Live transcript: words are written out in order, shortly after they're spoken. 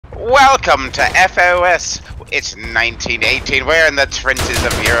Welcome to FOS. It's 1918. We're in the trenches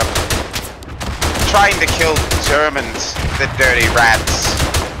of Europe, trying to kill Germans, the dirty rats.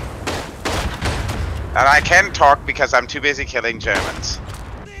 And I can't talk because I'm too busy killing Germans.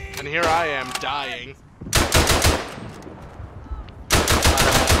 And here I am, dying.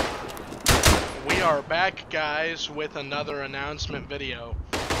 We are back, guys, with another announcement video.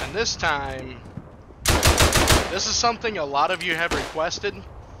 And this time, this is something a lot of you have requested,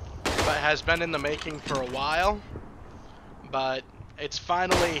 but has been in the making for a while. But it's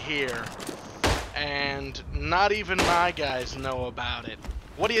finally here. And not even my guys know about it.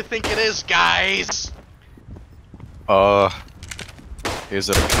 What do you think it is, guys? Is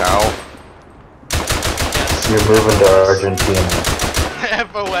it a cow? Yes. You're moving to Argentina.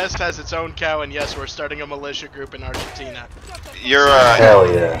 FOS has its own cow, and yes, we're starting a militia group in Argentina. You're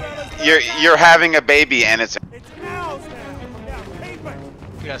Hell yeah. you're having a baby and it's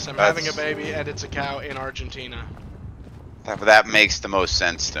Yes, I'm having a baby, and it's a cow in Argentina. that makes the most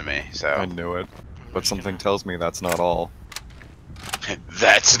sense to me. I So knew it, but something tells me that's not all.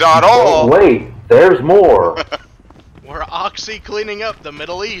 that's not Oh, all. wait, there's more. We're oxy cleaning up the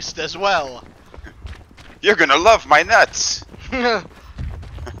Middle East as well. You're gonna love my nuts.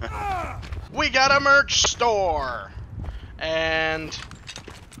 We got a merch store, and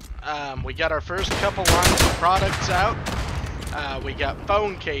we got our first couple lines of products out. We got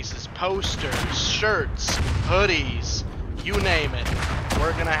phone cases, posters, shirts, hoodies, you name it.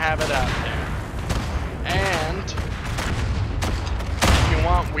 We're gonna have it out there. And if you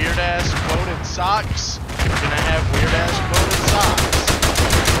want weird ass quoted socks, we're gonna have weird ass quoted socks.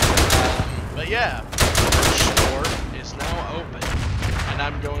 But yeah, the merch store is now open, and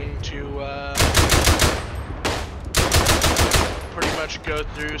I'm going to pretty much go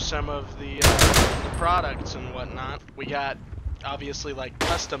through some of the products and whatnot. We got obviously like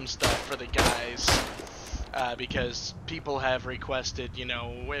custom stuff for the guys, because people have requested, you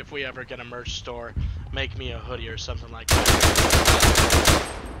know, if we ever get a merch store, make me a hoodie or something like that.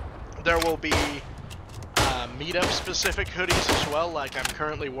 There will be meetup specific hoodies as well. Like I'm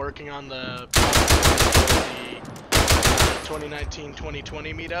currently working on the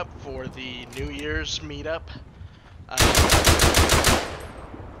 2019-2020 meetup for the New Year's meetup. That's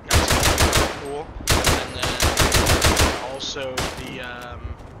gonna be cool. And then also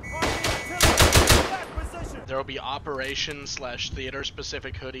there will be operation/theater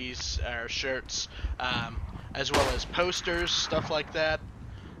specific hoodies or shirts, as well as posters, stuff like that.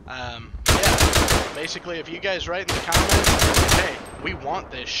 Yeah, basically if you guys write in the comments, hey, we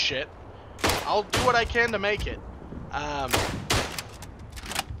want this shit, I'll do what I can to make it. I'm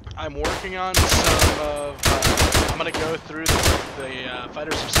working on some of, I'm gonna go through the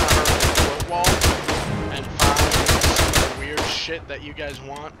Fighters of Sahrani quote wall and find some of the weird shit that you guys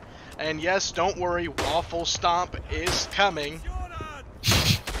want. And yes, don't worry, Waffle Stomp is coming.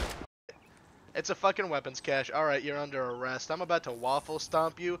 It's a fucking weapons cache. Alright, you're under arrest. I'm about to waffle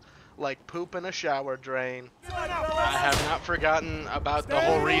stomp you like poop in a shower drain. I have not forgotten about the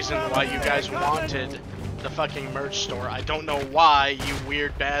whole reason why you guys wanted the fucking merch store. I don't know why you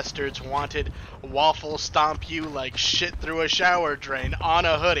weird bastards wanted waffle stomp you like shit through a shower drain on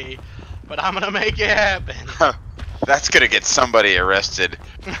a hoodie, but I'm gonna make it happen. That's gonna get somebody arrested.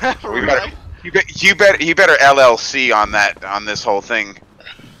 Right? You better LLC on this whole thing,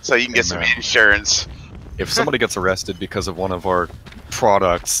 so you can get some insurance. If somebody gets arrested because of one of our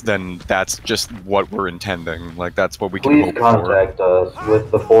products, then that's just what we're intending. Like, that's what we can Please hope contact us with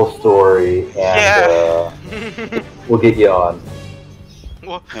the full story, and we'll get you on.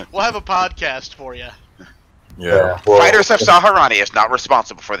 We'll have a podcast for you. for. Yeah, Well, Fighters of Sahrani is not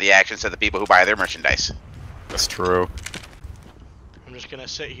responsible for the actions of the people who buy their merchandise. that's true. I'm just gonna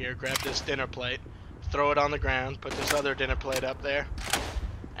sit here, grab this dinner plate, throw it on the ground, put this other dinner plate up there,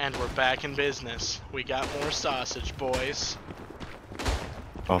 and we're back in business. We got more sausage, boys.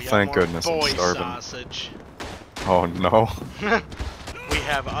 Oh, We got thank more goodness, I'm boy starving. sausage. Oh no. We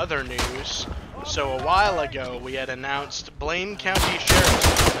have other news. So a while ago, we had announced Blaine County Sheriff's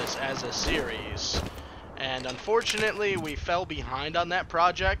Office as a series. And unfortunately, we fell behind on that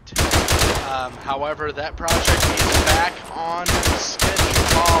project. However, that project is back on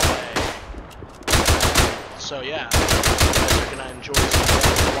schedule. So yeah, you guys are going to enjoy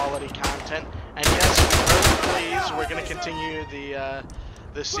some quality content. And yes, please, we're going to continue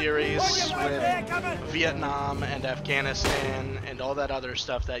the series with Vietnam and Afghanistan and all that other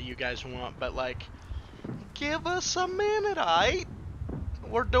stuff that you guys want. But like, give us a minute, aight?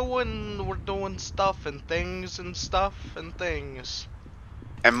 We're doing stuff and things and stuff and things.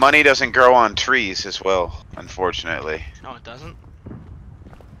 And money doesn't grow on trees as well, unfortunately. No, it doesn't.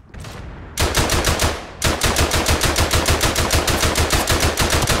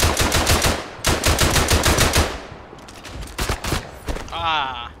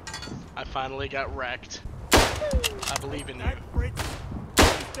 finally got wrecked. I believe in you.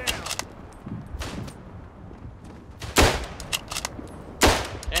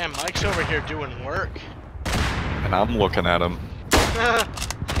 Damn, Mike's over here doing work. And I'm looking at him.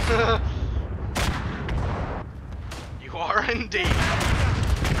 You are indeed.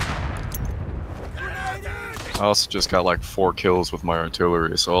 I also just got like 4 kills with my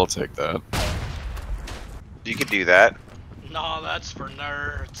artillery, so I'll take that. You could do that. No, that's for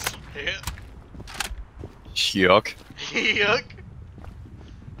nerds. Yuck. Yuck.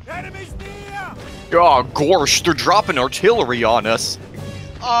 Oh, gosh, they're dropping artillery on us.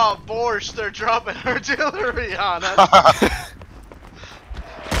 Oh, Borscht, they're dropping artillery on us.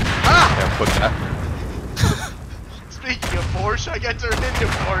 Ah! Yeah, put that. Speaking of Borscht, I got turned into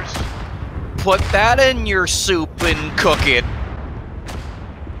Borscht. Put that in your soup and cook it.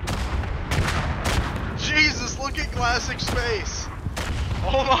 Jesus, look at Classic Space.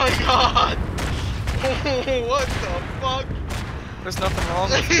 Oh my god. What the fuck? There's nothing wrong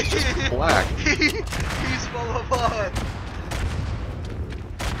with it, it's just black. He's full of blood.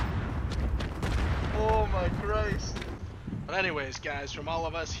 Oh my Christ. But anyways, guys, from all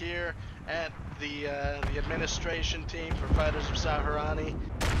of us here at the administration team for Fighters of Sahrani.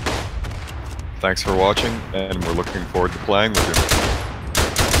 Thanks for watching, and we're looking forward to playing with you.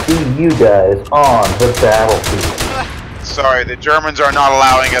 See you guys on the battlefield. Sorry, the Germans are not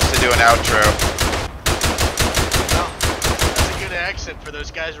allowing us to do an outro. No, that's a good accent for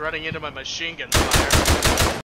those guys running into my machine gun fire.